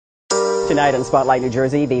Tonight in Spotlight New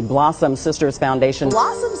Jersey, the Blossom Sisters Foundation.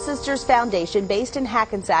 Blossom Sisters Foundation, based in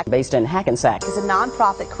Hackensack, is a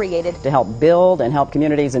nonprofit created to help build and help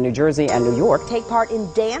communities in New Jersey and New York take part in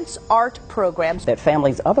dance art programs that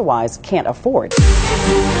families otherwise can't afford.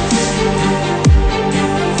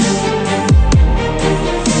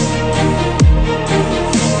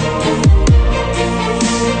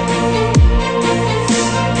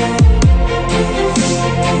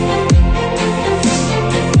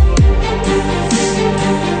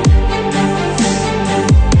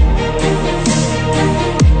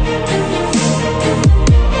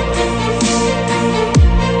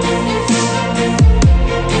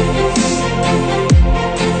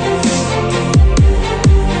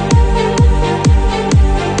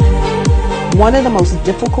 One of the most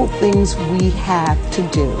difficult things we have to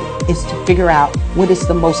do is to figure out what is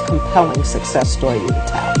the most compelling success story to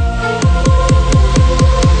tell.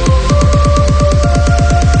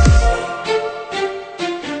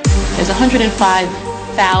 There's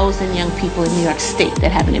 105,000 young people in New York State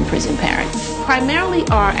that have an imprisoned parent. Primarily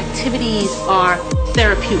our activities are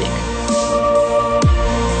therapeutic.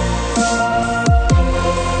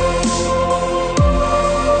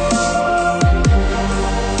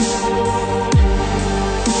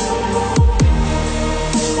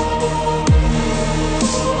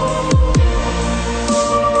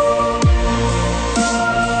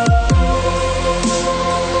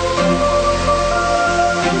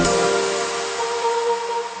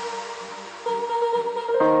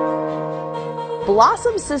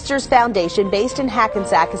 Blossom Sisters Foundation, based in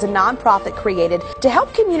Hackensack, is a nonprofit created to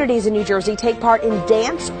help communities in New Jersey take part in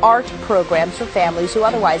dance art programs for families who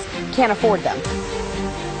otherwise can't afford them.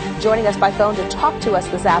 Joining us by phone to talk to us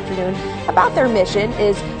this afternoon about their mission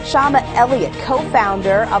is Shama Elliott,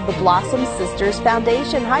 co-founder of the Blossom Sisters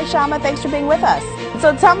Foundation. Hi, Shama. Thanks for being with us.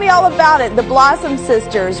 So tell me all about it, the Blossom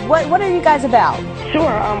Sisters. What are you guys about?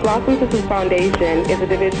 Sure. Blossom Sisters Foundation is a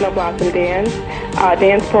division of Blossom Dance. Our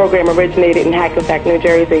dance program originated in Hackensack, New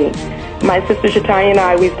Jersey. My sister Shatanya and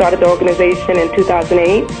I, we started the organization in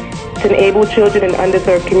 2008 to enable children in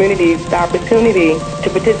underserved communities the opportunity to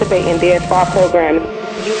participate in dance art programs.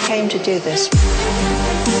 You came to do this.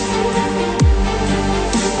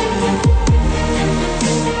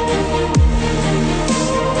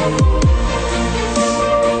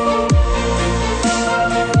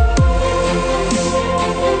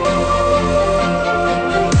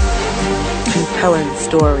 Compelling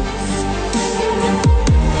stories.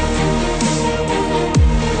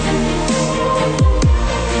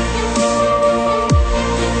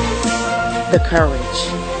 The courage.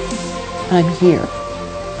 I'm here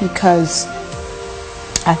because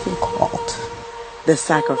I feel called. The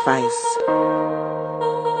sacrifice.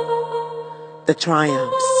 The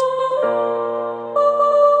triumphs.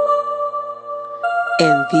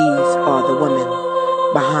 And these are the women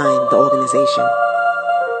behind the organization.